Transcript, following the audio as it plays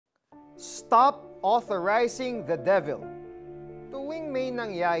Stop authorizing the devil. Tuwing may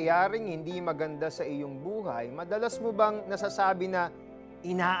nangyayaring hindi maganda sa iyong buhay, madalas mo bang nasasabi na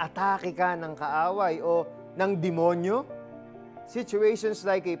inaatake ka ng kaaway o ng demonyo? Situations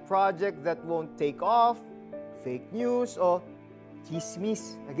like a project that won't take off, fake news, o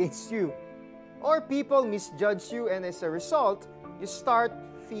chismis against you. Or people misjudge you and as a result, you start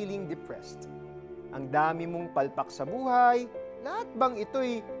feeling depressed. Ang dami mong palpak sa buhay, lahat bang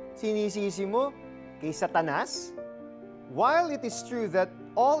ito'y sinisisi mo kay Satanas? While it is true that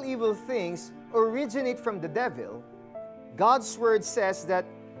all evil things originate from the devil, God's Word says that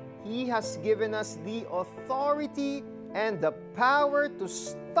He has given us the authority and the power to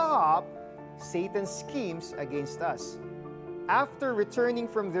stop Satan's schemes against us. After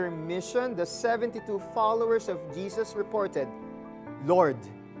returning from their mission, the 72 followers of Jesus reported, "Lord,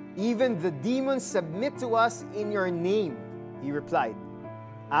 even the demons submit to us in your name." He replied,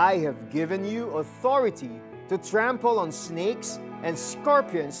 "I have given you authority to trample on snakes and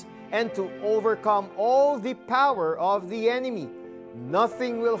scorpions and to overcome all the power of the enemy.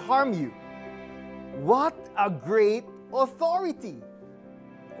 Nothing will harm you." What a great authority!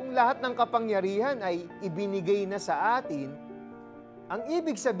 Kung lahat ng kapangyarihan ay ibinigay na sa atin, ang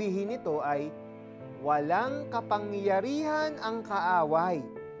ibig sabihin nito ay walang kapangyarihan ang kaaway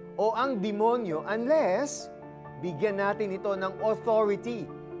o ang demonyo unless bigyan natin ito ng authority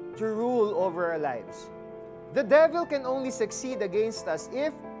to rule over our lives. The devil can only succeed against us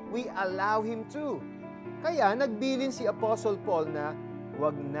if we allow him to. Kaya nagbilin si Apostle Paul na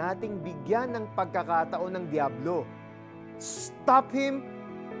huwag nating bigyan ng pagkakataon ng diablo. Stop him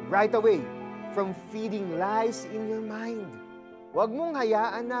right away from feeding lies in your mind. Huwag mong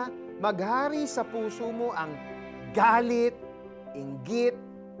hayaan na maghari sa puso mo ang galit, inggit,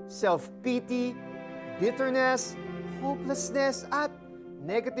 self-pity, bitterness, hopelessness, at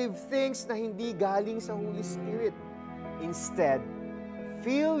negative things na hindi galing sa Holy Spirit. Instead,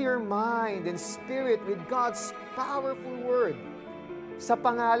 fill your mind and spirit with God's powerful Word. Sa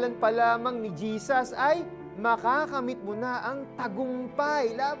pangalan pa lamang ni Jesus ay makakamit mo na ang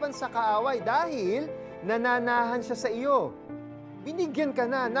tagumpay laban sa kaaway dahil nananahan siya sa iyo. Binigyan ka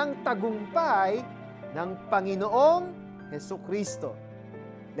na ng tagumpay ng Panginoong Hesukristo.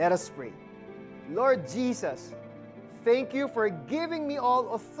 Let us pray. Lord Jesus, thank you for giving me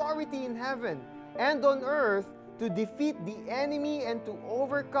all authority in heaven and on earth to defeat the enemy and to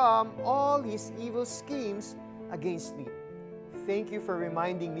overcome all his evil schemes against me. Thank you for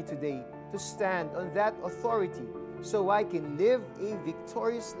reminding me today to stand on that authority so I can live a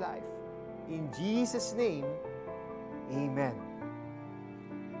victorious life. In Jesus' name, amen.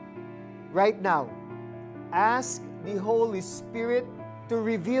 Right now, ask the Holy Spirit to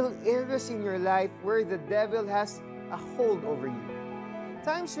reveal areas in your life where the devil has a hold over you.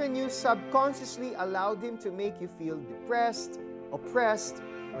 Times when you subconsciously allowed him to make you feel depressed, oppressed,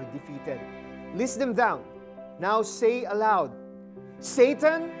 or defeated. List them down. Now say aloud,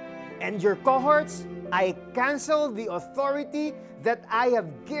 "Satan and your cohorts, I cancel the authority that I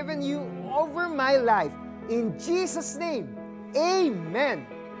have given you over my life. In Jesus' name, amen."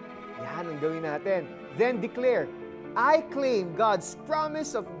 Yan ang gawin natin. Then declare, "I claim God's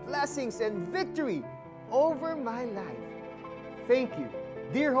promise of blessings and victory over my life." Thank you,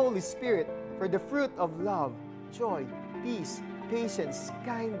 dear Holy Spirit, for the fruit of love, joy, peace, patience,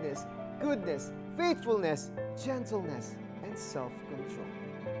 kindness, goodness, faithfulness, gentleness, and self-control.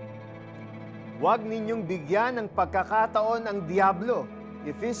 Huwag ninyong bigyan ng pagkakataon ang diablo.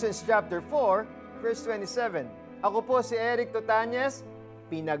 Ephesians chapter 4, verse 27. Ako po si Eric Totanyes.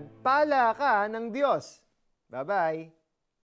 Pinagpala ka ng Diyos. Bye-bye!